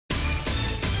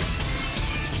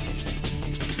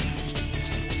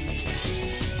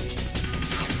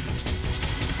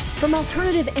From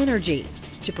alternative energy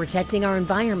to protecting our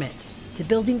environment to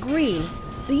building green,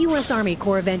 the U.S. Army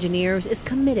Corps of Engineers is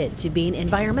committed to being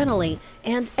environmentally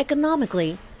and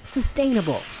economically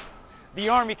sustainable. The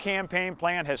Army campaign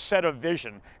plan has set a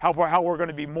vision how we're going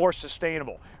to be more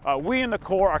sustainable. We in the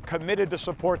Corps are committed to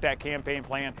support that campaign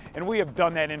plan, and we have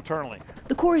done that internally.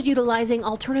 The Corps is utilizing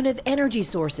alternative energy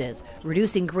sources,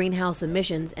 reducing greenhouse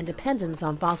emissions and dependence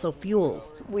on fossil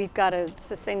fuels. We've got a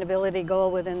sustainability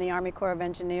goal within the Army Corps of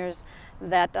Engineers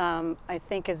that I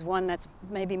think is one that's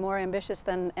maybe more ambitious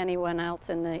than anyone else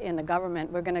in the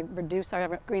government. We're going to reduce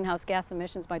our greenhouse gas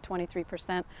emissions by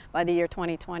 23% by the year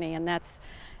 2020, and that's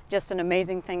just an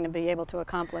amazing thing to be able to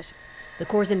accomplish. The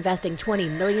Corps is investing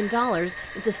 $20 million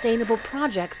in sustainable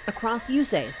projects across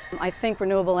USACE. I think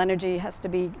renewable energy has to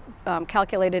be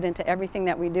calculated into everything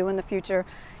that we do in the future.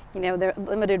 You know, there are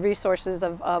limited resources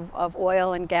of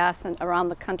oil and gas around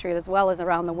the country as well as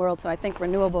around the world, so I think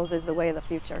renewables is the way of the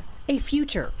future. A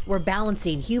future where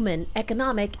balancing human,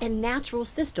 economic, and natural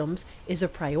systems is a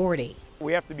priority.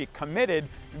 We have to be committed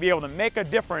to be able to make a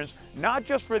difference, not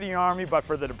just for the Army, but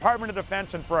for the Department of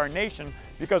Defense and for our nation,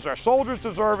 because our soldiers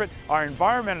deserve it, our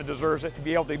environment deserves it, to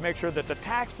be able to make sure that the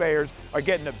taxpayers are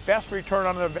getting the best return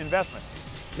on their investment.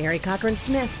 Mary Cochran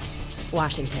Smith,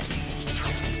 Washington.